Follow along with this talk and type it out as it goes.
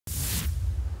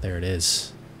There it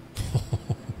is.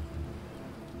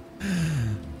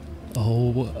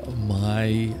 Oh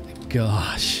my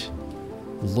gosh.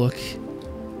 Look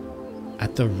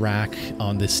at the rack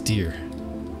on this deer.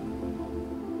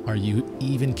 Are you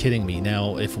even kidding me?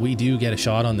 Now, if we do get a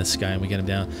shot on this guy and we get him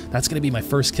down, that's going to be my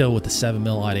first kill with the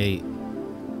 7mm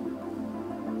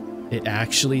 .8. It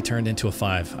actually turned into a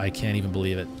 5. I can't even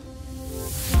believe it.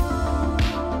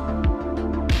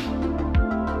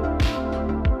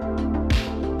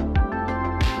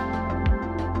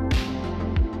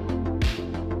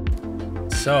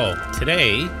 So,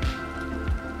 today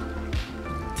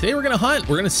we're gonna hunt.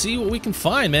 We're gonna see what we can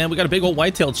find, man. We got a big old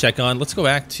whitetail check on. Let's go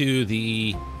back to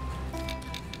the...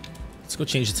 Let's go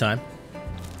change the time.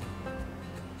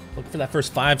 Look for that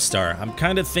first 5-star. I'm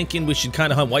kind of thinking we should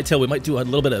kind of hunt whitetail. We might do a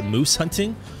little bit of moose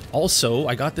hunting. Also,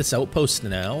 I got this outpost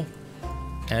now,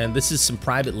 and this is some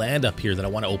private land up here that I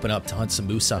want to open up to hunt some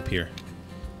moose up here.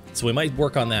 So we might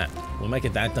work on that. We might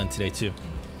get that done today too.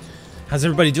 How's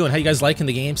everybody doing? How you guys liking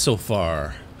the game so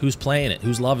far? Who's playing it?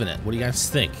 Who's loving it? What do you guys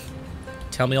think?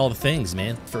 Tell me all the things,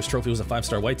 man. First trophy was a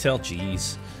 5-star whitetail.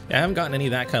 Jeez. Yeah, I haven't gotten any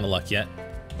of that kind of luck yet.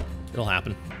 It'll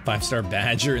happen. 5-star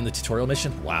badger in the tutorial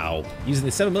mission. Wow. Using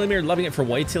the 7mm, loving it for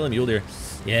whitetail and mule deer.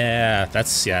 Yeah,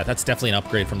 that's definitely an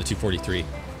upgrade from the 243.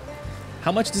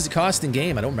 How much does it cost in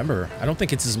game? I don't remember. I don't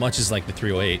think it's as much as like the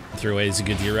 308. 308 is a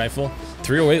good deer rifle.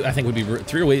 308 I think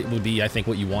would be I think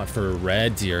what you want for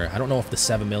red deer. I don't know if the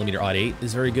 7mm .8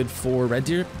 is very good for red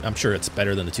deer. I'm sure it's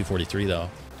better than the 243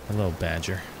 though. Hello,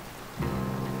 badger.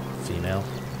 Female.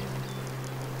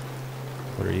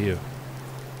 What are you?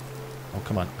 Oh,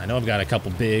 come on. I know I've got a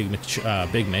couple big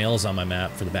males on my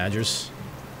map for the badgers.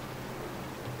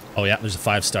 Oh yeah, there's a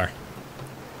 5-star.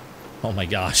 Oh my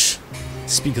gosh.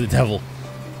 Speak of the devil.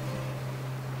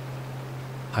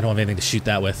 I don't have anything to shoot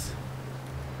that with.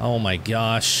 Oh my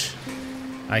gosh.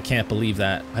 I can't believe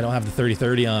that. I don't have the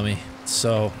 30-30 on me.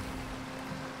 So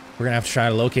we're gonna have to try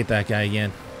to locate that guy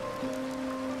again.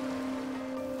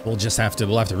 We'll have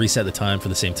to reset the time for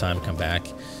the same time and come back.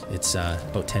 It's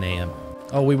about 10 a.m.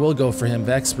 Oh, we will go for him,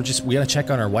 Vex. We gotta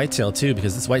check on our whitetail too,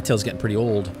 because this whitetail's getting pretty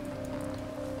old.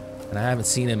 And I haven't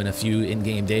seen him in a few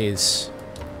in-game days.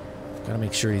 Gotta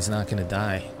make sure he's not gonna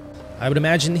die. I would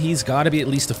imagine he's gotta be at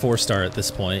least a 4-star at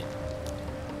this point.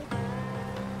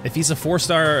 If he's a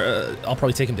 4-star, I'll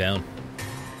probably take him down.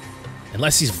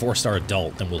 Unless he's a 4-star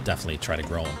adult, then we'll definitely try to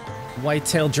grow him.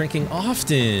 Whitetail drinking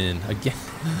often. Again.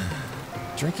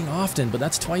 Drinking often, but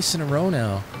that's twice in a row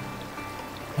now.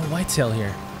 No whitetail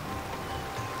here.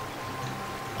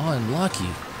 Unlucky.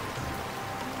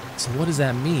 So what does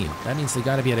that mean? That means they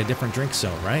gotta be at a different drink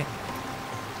zone, right?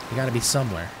 They gotta be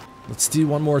somewhere. Let's do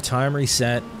one more time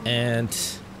reset and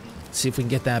see if we can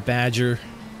get that badger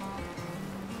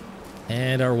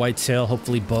and our whitetail,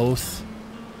 hopefully both.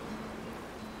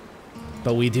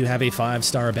 But we do have a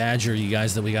 5-star badger, you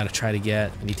guys, that we gotta try to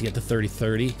get. We need to get the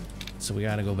 30-30, so we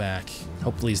gotta go back.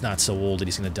 Hopefully he's not so old that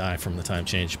he's gonna die from the time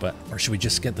change, but... Or should we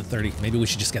just get the 30? Maybe we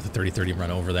should just get the 30-30 and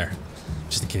run over there,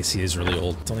 just in case he is really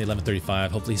old. It's only 11:35,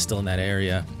 hopefully he's still in that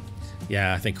area.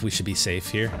 Yeah, I think we should be safe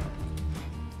here.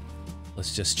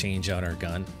 Let's just change out our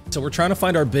gun. So we're trying to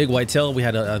find our big whitetail. We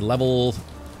had a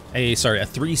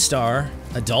 3-star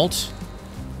adult.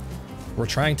 We're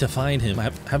trying to find him. I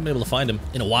haven't been able to find him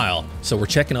in a while. So we're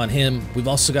checking on him. We've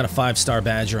also got a 5-star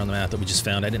badger on the map that we just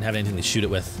found. I didn't have anything to shoot it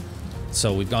with.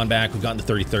 So we've gone back, we've gotten the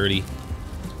 30-30.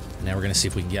 And now we're gonna see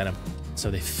if we can get him. So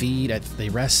they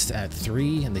rest at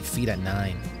 3 and they feed at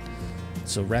 9.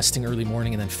 So resting early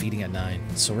morning and then feeding at 9.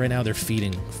 So right now they're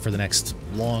feeding for the next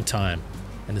long time.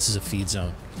 And this is a feed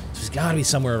zone. So he's gotta be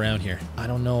somewhere around here. I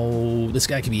don't know. This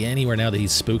guy could be anywhere now that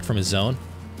he's spooked from his zone.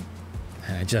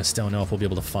 And I just don't know if we'll be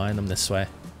able to find them this way.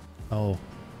 Oh.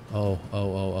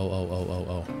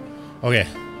 Okay.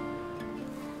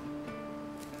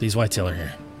 These whitetail are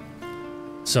here.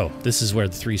 So, this is where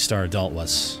the 3-star adult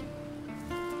was.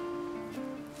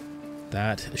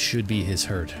 That should be his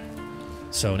herd.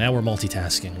 So now we're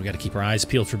multitasking. We gotta keep our eyes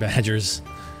peeled for badgers.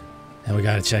 And we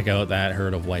gotta check out that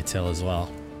herd of whitetail as well.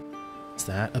 Is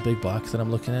that a big buck that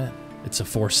I'm looking at? It's a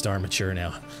 4-star mature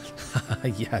now.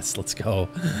 Yes, let's go.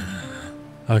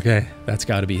 Okay, that's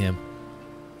gotta be him.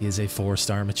 He is a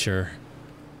 4-star mature.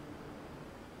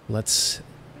 Let's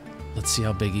see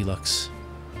how big he looks.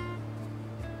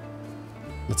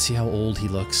 Let's see how old he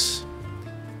looks.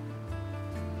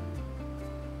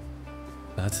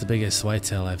 That's the biggest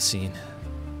whitetail I've seen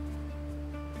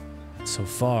so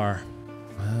far.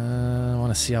 I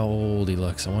want to see how old he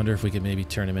looks. I wonder if we could maybe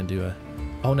turn him into a...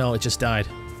 Oh no, it just died.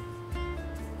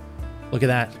 Look at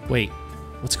that. Wait,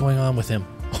 what's going on with him?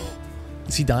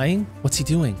 Is he dying? What's he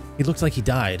doing? He looked like he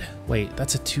died. Wait,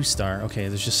 that's a 2-star. Okay,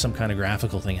 there's just some kind of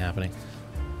graphical thing happening.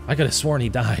 I could have sworn he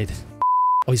died.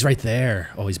 Oh, he's right there.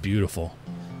 Oh, he's beautiful.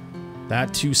 That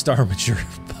 2-star mature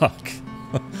buck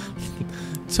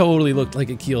totally looked like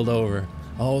it keeled over.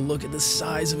 Oh, look at the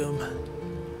size of him.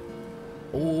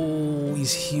 Oh,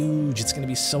 he's huge. It's going to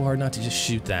be so hard not to just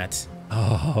shoot that.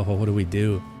 Oh, what do we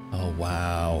do? Oh,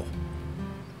 wow.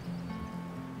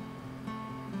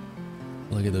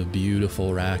 Look at the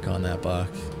beautiful rack on that buck.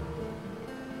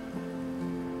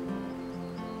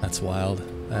 That's wild.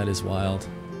 That is wild.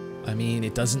 I mean,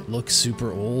 it doesn't look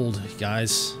super old,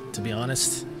 guys, to be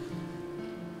honest.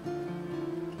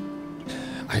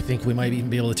 I think we might even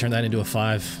be able to turn that into a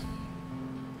 5.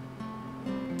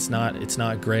 It's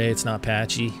not gray, it's not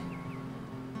patchy.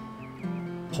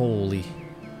 Holy.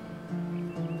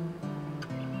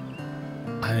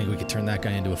 I think we could turn that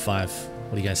guy into a 5.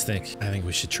 What do you guys think? I think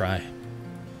we should try.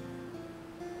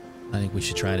 I think we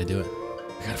should try to do it.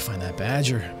 I gotta find that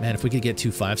badger. Man, if we could get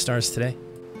 2 5-stars today.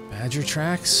 Badger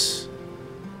tracks?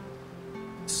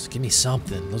 Just give me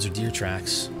something. Those are deer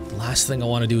tracks. The last thing I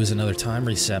want to do is another time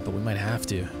reset, but we might have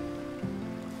to.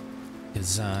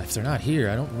 Because if they're not here,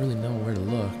 I don't really know where to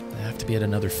look. They have to be at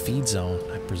another feed zone,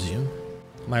 I presume.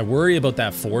 My worry about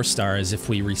that 4-star is if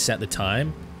we reset the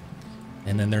time,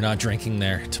 and then they're not drinking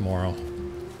there tomorrow.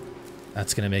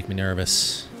 That's gonna make me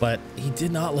nervous. But he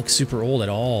did not look super old at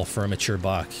all for a mature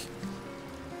buck.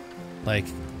 Like,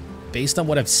 based on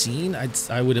what I've seen,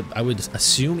 I would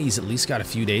assume he's at least got a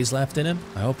few days left in him.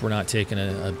 I hope we're not taking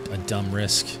a dumb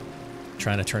risk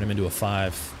trying to turn him into a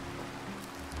 5.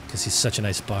 Because he's such a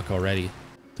nice buck already.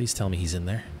 Please tell me he's in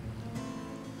there.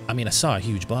 I mean, I saw a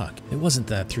huge buck. It wasn't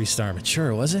that 3-star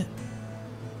mature, was it?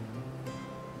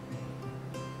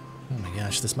 Oh my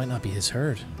gosh, this might not be his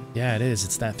herd. Yeah, it is.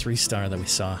 It's that 3-star that we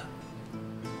saw.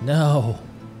 No.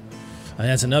 I mean,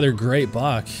 that's another great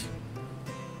buck.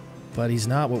 But he's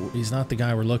not the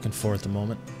guy we're looking for at the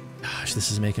moment. Gosh, this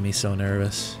is making me so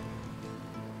nervous.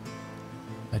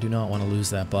 I do not want to lose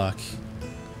that buck.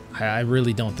 I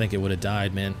really don't think it would have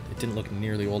died, man. It didn't look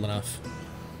nearly old enough.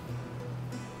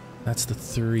 That's the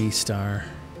 3-star.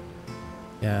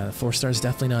 Yeah, the 4-star's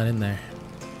definitely not in there.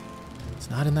 It's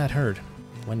not in that herd.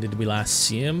 When did we last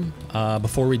see him?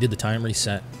 Before we did the time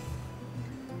reset.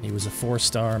 He was a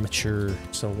 4-star mature,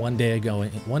 so one day ago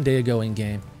in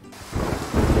game.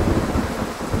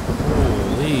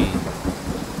 Holy.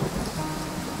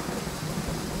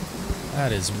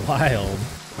 That is wild.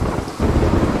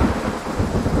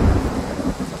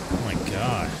 Oh my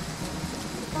god.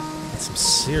 That's some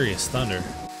serious thunder.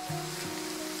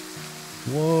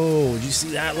 Whoa, did you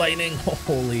see that lightning?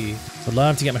 Holy. I'd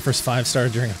love to get my first 5-star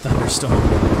during a thunderstorm.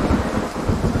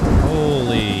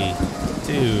 Holy.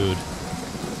 Dude.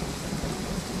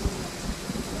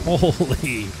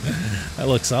 Holy. That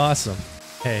looks awesome.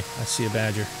 Hey, I see a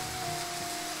badger.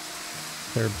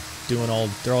 They're all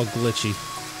glitchy.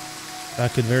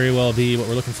 That could very well be what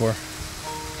we're looking for.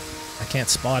 I can't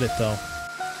spot it though.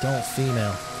 Adult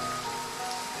female.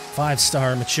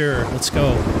 5-star mature. Let's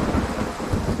go.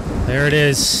 There it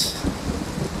is.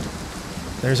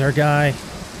 There's our guy.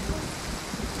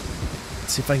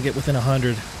 Let's see if I can get within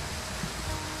 100.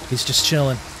 He's just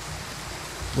chilling.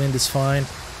 Wind is fine.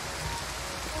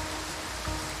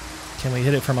 Can we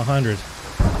hit it from 100?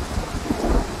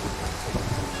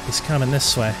 He's coming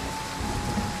this way.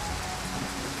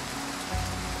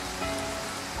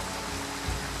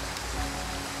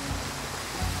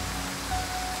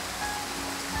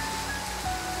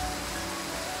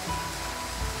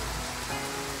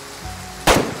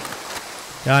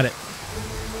 Got it.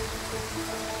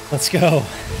 Let's go.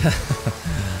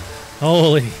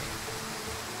 Holy.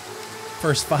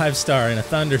 First 5-star in a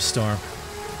thunderstorm.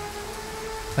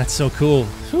 That's so cool.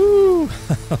 Woo.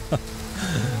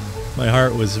 My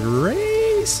heart was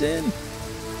racing.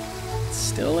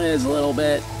 Still is a little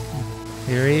bit.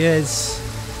 Here he is.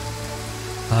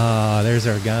 Ah, there's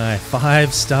our guy.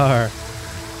 5-star.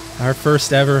 Our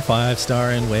first ever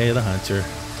 5-star in Way of the Hunter.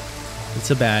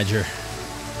 It's a badger.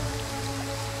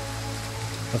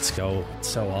 Let's go. It's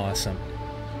so awesome.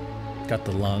 Got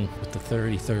the lung with the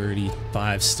 30-30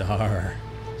 5-star.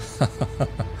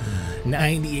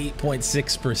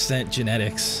 98.6%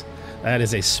 genetics. That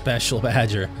is a special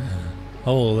badger.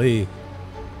 Holy.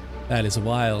 That is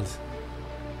wild.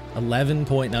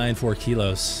 11.94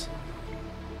 kilos.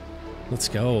 Let's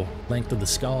go. Length of the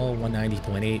skull,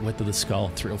 190.8. Width of the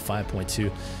skull, 305.2.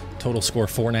 Total score,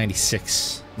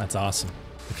 496. That's awesome.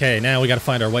 Okay, now we got to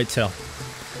find our whitetail.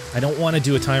 I don't want to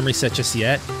do a time reset just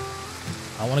yet.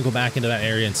 I want to go back into that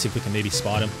area and see if we can maybe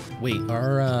spot him. Wait,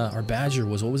 our badger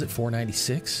was, what was it,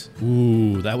 496?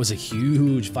 Ooh, that was a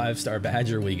huge 5-star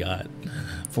badger we got.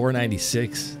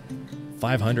 496.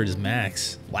 500 is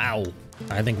max. Wow.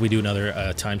 I think we do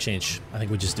another time change. I think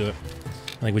we just do it.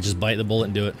 I think we just bite the bullet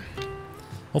and do it.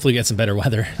 Hopefully we get some better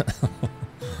weather.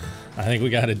 I think we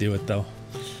got to do it though.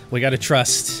 We got to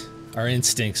trust our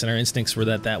instincts, and our instincts were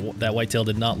that whitetail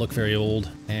did not look very old,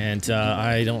 and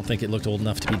I don't think it looked old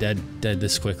enough to be dead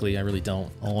this quickly. I really don't.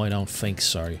 Oh, I don't think.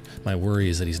 Sorry. My worry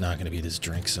is that he's not going to be this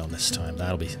drink zone this time.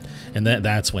 That'll be, and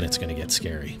that's when it's going to get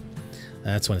scary.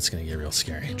 That's when it's going to get real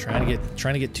scary. Trying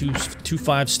to get two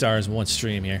 5-stars in one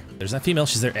stream here. There's that female.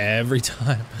 She's there every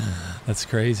time. That's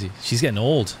crazy. She's getting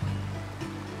old.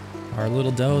 Our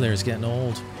little doe there is getting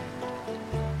old.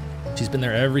 She's been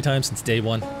there every time since day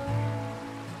 1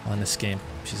 on this game.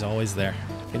 She's always there.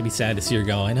 Gonna be sad to see her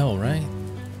go. I know, right?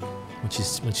 When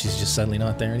she's just suddenly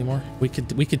not there anymore. We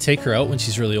could take her out when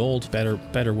she's really old.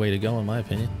 Better way to go, in my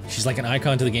opinion. She's like an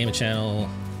icon to the game and channel,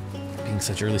 being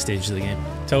such early stages of the game.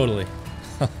 Totally.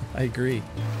 I agree.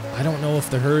 I don't know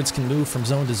if the herds can move from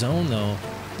zone to zone though,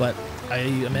 but I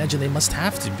imagine they must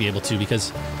have to be able to,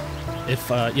 because if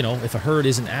you know, if a herd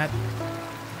isn't at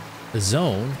the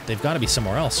zone, they've got to be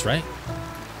somewhere else, right?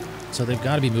 So they've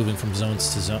got to be moving from zone to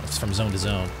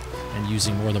zone and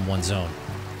using more than one zone.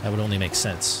 That would only make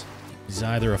sense. He's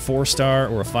either a 4-star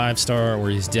or a 5-star, or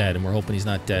he's dead, and we're hoping he's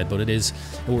not dead, but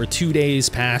we're 2 days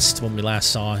past when we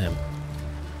last saw him.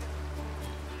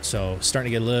 So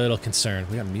starting to get a little concerned.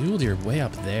 We got mule deer way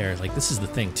up there. Like, this is the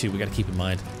thing too, we got to keep in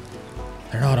mind.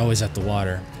 They're not always at the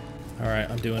water. All right,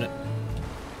 I'm doing it.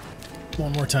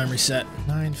 One more time reset.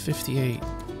 9:58.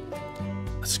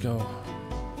 Let's go.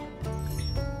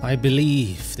 I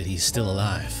believe that he's still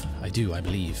alive. I do, I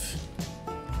believe.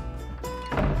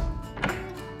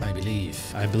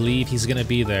 I believe he's gonna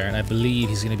be there, and I believe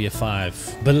he's gonna be a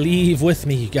 5. Believe with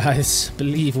me, guys.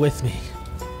 Believe with me.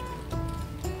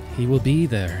 He will be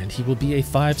there, and he will be a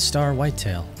 5-star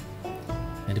whitetail.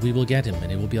 And we will get him,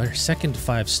 and it will be our second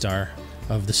 5-star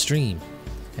of the stream.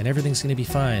 And everything's gonna be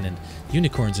fine, and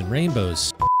unicorns and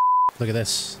rainbows. Look at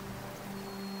this.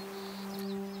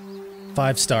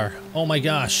 5-star. Oh my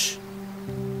gosh.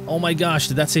 Oh my gosh,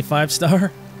 did that say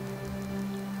 5-star?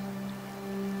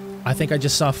 I think I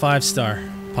just saw 5-star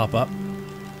pop up.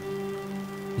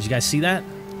 Did you guys see that?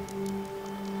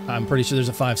 I'm pretty sure there's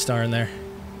a 5-star in there.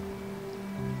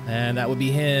 And that would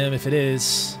be him if it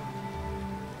is.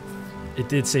 It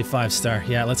did say 5-star.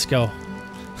 Yeah, let's go.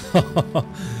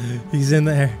 He's in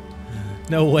there.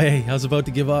 No way. I was about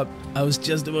to give up. I was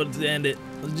just about to end it.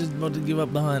 I was just about to give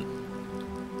up the hunt.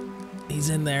 He's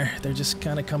in there. They're just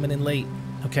kind of coming in late.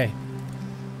 Okay.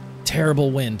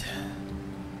 Terrible wind.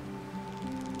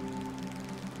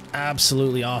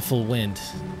 Absolutely awful wind.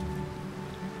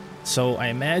 So I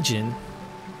imagine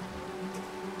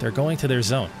they're going to their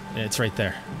zone. It's right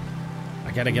there.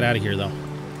 I gotta get out of here though.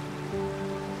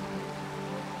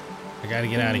 I gotta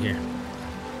get out of here.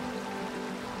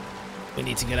 We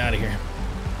need to get out of here.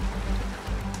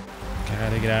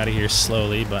 Gotta get out of here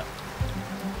slowly, but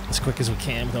as quick as we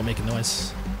can without making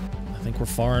noise. I think we're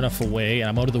far enough away.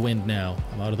 I'm out of the wind now.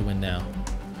 I'm out of the wind now.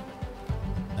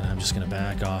 And I'm just gonna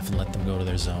back off and let them go to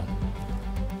their zone.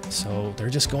 So they're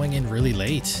just going in really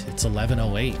late. It's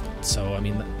 11:08. So, I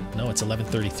mean, no, it's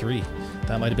 11:33.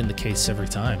 That might have been the case every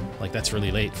time. Like, that's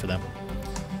really late for them.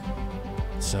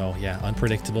 So, yeah,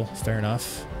 unpredictable. Fair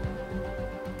enough.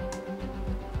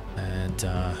 And,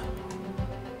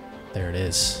 there it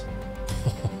is.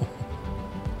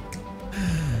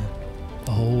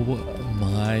 Oh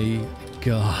my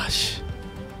gosh.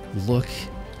 Look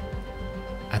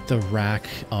at the rack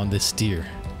on this deer.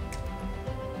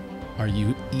 Are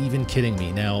you even kidding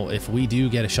me? Now, if we do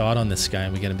get a shot on this guy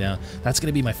and we get him down, that's going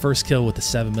to be my first kill with the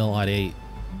 7mm.8.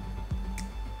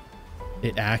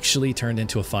 It actually turned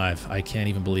into a 5. I can't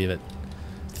even believe it.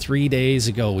 3 days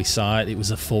ago we saw it. It was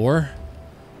a 4.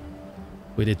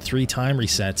 We did 3 time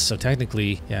resets, so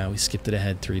technically, yeah, we skipped it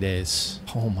ahead 3 days.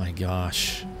 Oh my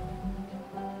gosh.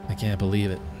 I can't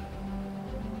believe it.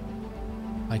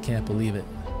 I can't believe it.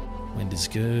 Wind is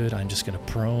good. I'm just going to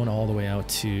prone all the way out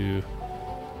to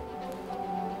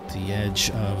the edge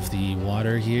of the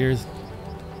water here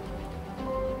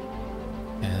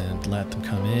and let them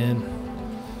come in.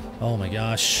 Oh my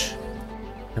gosh.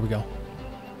 Here we go.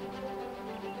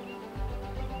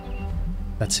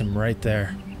 That's him right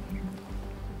there.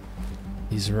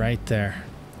 He's right there.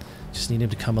 Just need him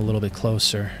to come a little bit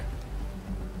closer.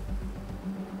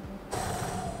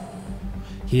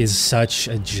 He is such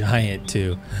a giant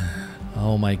too.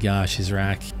 Oh my gosh, his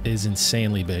rack is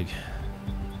insanely big.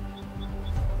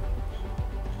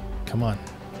 Come on.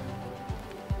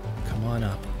 Come on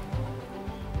up.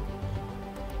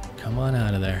 Come on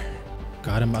out of there.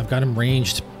 Got him. I've got him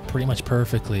ranged pretty much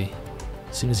perfectly.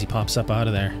 As soon as he pops up out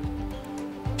of there,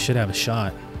 should have a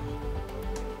shot.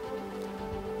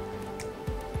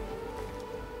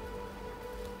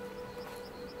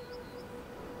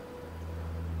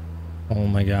 Oh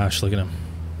my gosh, look at him.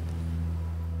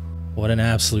 What an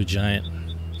absolute giant.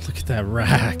 Look at that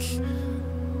rack.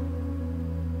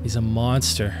 He's a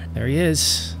monster. There he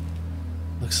is.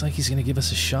 Looks like he's gonna give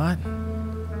us a shot.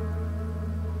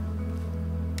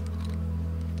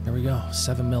 There we go.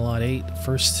 7mm.8.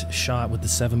 First shot with the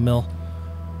 7mm.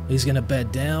 He's gonna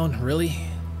bed down. Really?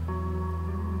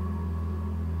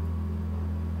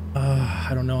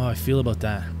 I don't know how I feel about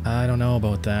that. I don't know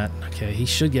about that. Okay, he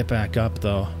should get back up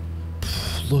though.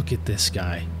 Look at this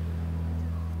guy.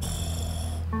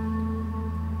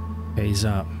 Okay, he's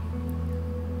up.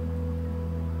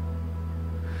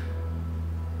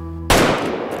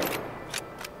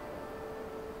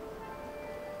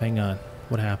 Hang on.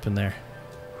 What happened there?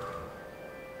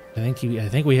 I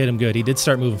think we hit him good. He did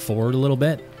start moving forward a little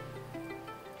bit,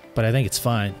 but I think it's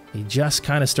fine. He just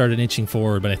kind of started inching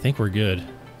forward, but I think we're good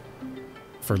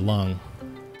for lung.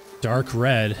 Dark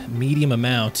red, medium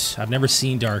amount. I've never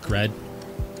seen dark red.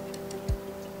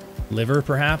 Liver,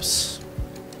 perhaps?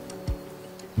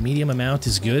 Medium amount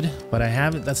is good, but I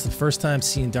haven't. That's the first time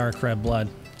seeing dark red blood.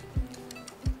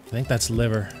 I think that's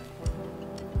liver,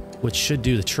 which should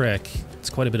do the trick. It's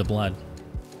quite a bit of blood.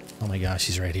 Oh my gosh,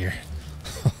 he's right here.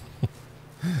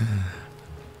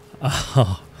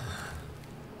 Oh.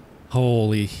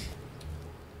 Holy.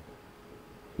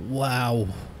 Wow.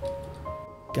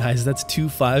 Guys, that's 2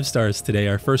 5-stars today.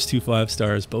 Our first 2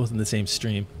 5-stars, both in the same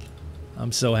stream.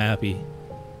 I'm so happy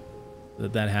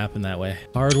that happened that way.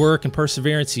 Hard work and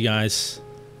perseverance, you guys.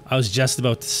 I was just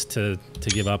about to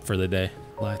give up for the day.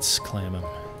 Let's clam him.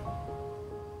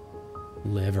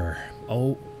 Liver.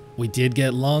 Oh, we did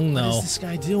get lung though. What is this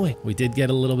guy doing? We did get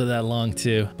a little bit of that lung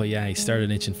too. But yeah, he started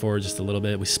inching forward just a little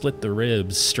bit. We split the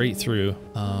ribs straight through.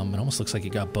 It almost looks like he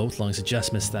got both lungs. It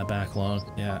just missed that back lung.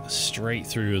 Yeah, straight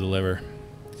through the liver.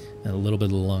 And a little bit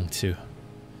of the lung too.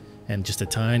 And just a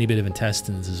tiny bit of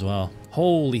intestines as well.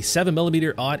 Holy,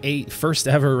 7mm.8, first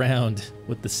ever round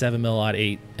with the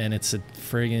 7mm.8, and it's a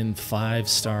friggin'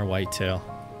 5-star whitetail.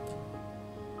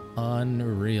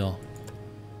 Unreal.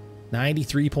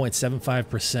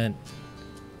 93.75%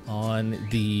 on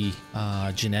the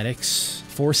genetics.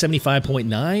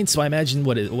 475.9, so I imagine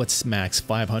what's max?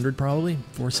 500 probably?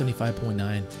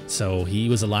 475.9. So he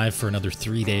was alive for another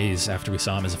 3 days after we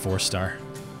saw him as a 4-star.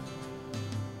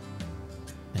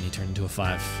 And he turned into a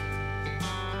 5.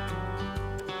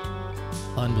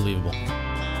 Unbelievable.